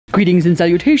Greetings and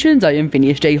salutations, I am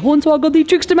Phinehas Hornswoggle, the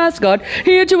Trickster mascot,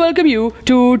 here to welcome you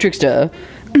to Trickster.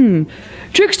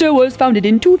 Trickster was founded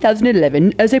in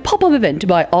 2011 as a pop-up event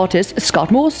by artists Scott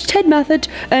Morse, Ted Mathett,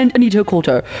 and Anita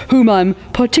Coulter, whom I'm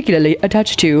particularly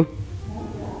attached to.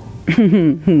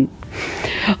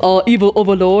 Our evil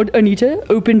overlord, Anita,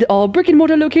 opened our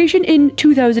brick-and-mortar location in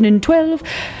 2012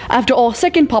 after our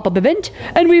second pop-up event,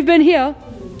 and we've been here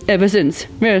ever since.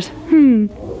 Yes.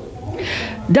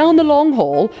 Down the long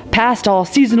hall, past our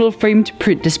seasonal framed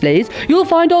print displays, you'll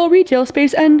find our retail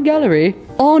space and gallery.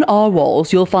 On our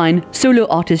walls, you'll find solo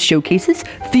artist showcases,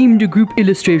 themed group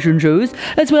illustration shows,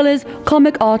 as well as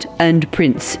comic art and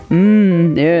prints.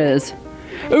 Yes.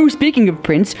 Oh, speaking of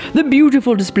prints, the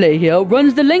beautiful display here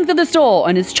runs the length of the store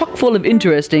and is chock full of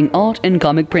interesting art and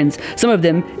comic prints, some of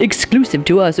them exclusive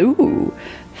to us. Ooh,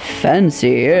 fancy,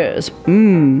 yes.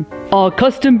 Our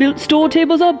custom-built store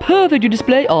tables are perfect to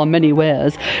display our many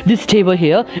wares. This table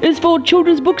here is for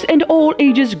children's books and all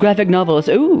ages graphic novels.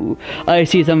 Ooh, I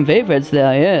see some favorites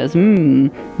there, yes.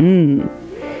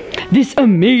 This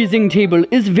amazing table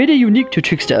is very unique to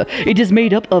Trickster. It is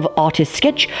made up of artist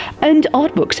sketch and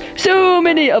art books. So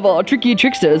many of our tricky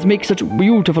tricksters make such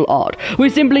beautiful art. We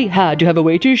simply had to have a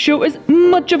way to show as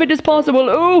much of it as possible.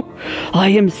 Oh, I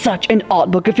am such an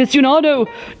art book aficionado.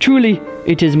 Truly,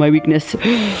 it is my weakness.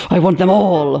 I want them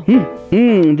all.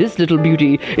 This little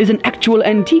beauty is an actual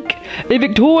antique, a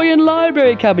Victorian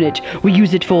library cabinet. We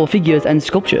use it for figures and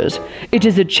sculptures. It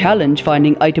is a challenge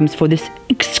finding items for this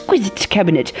exquisite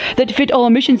cabinet that fit our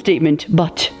mission statement,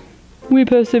 but we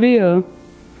persevere.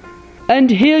 And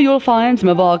here you'll find some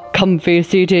of our comfy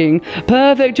seating,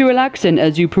 perfect to relax in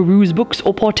as you peruse books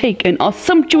or partake in our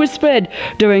sumptuous spread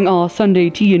during our Sunday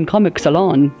tea and comic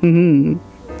salon.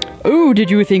 Oh, did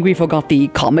you think we forgot the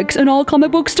comics in our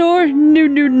comic book store?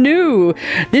 No.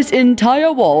 This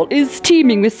entire wall is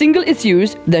teeming with single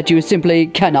issues that you simply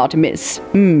cannot miss.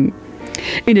 In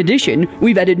addition,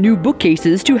 we've added new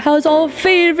bookcases to house our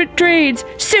favorite trades.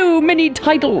 So many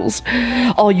titles.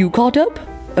 Are you caught up?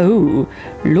 Oh,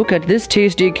 look at this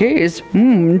tasty case.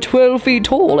 12 feet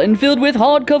tall and filled with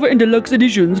hardcover and deluxe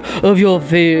editions of your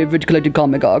favorite collected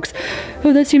comic arcs.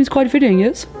 Oh, that seems quite fitting,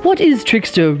 yes? What is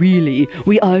Trickster really?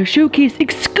 We are a showcase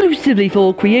exclusively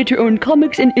for creator-owned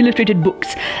comics and illustrated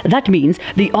books. That means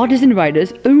the artists and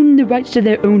writers own the rights to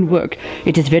their own work.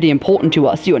 It is very important to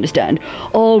us, you understand.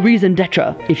 Our raison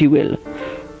d'etre, if you will.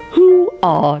 Who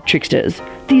are tricksters?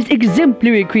 These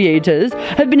exemplary creators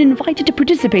have been invited to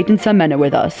participate in some manner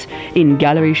with us, in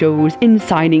gallery shows, in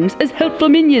signings, as helpful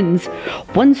minions.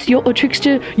 Once you're a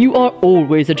trickster, you are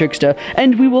always a trickster,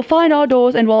 and we will find our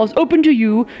doors and walls open to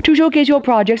you to showcase your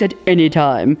projects at any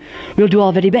time. We'll do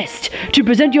our very best to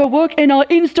present your work and our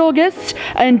in-store guests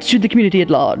and to the community at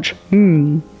large.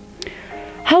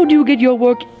 How do you get your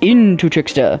work into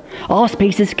Trickster? Our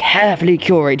space is carefully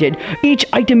curated. Each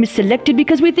item is selected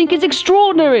because we think it's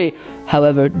extraordinary.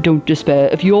 However, don't despair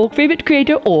if your favorite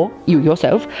creator or you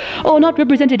yourself are not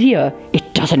represented here.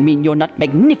 It doesn't mean you're not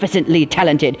magnificently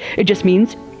talented. It just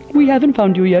means we haven't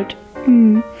found you yet.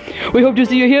 We hope to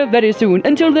see you here very soon.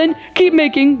 Until then, keep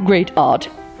making great art.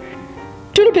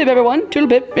 Toodle pip, everyone. Toodle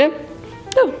pip, yeah.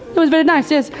 Oh, that was very nice,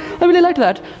 yes. I really liked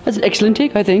that. That's an excellent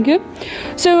take, I think, yeah.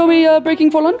 So are we breaking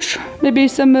for lunch? Maybe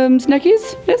some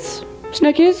snackies? Yes?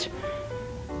 Snackies?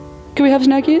 Can we have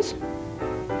snackies?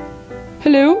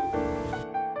 Hello?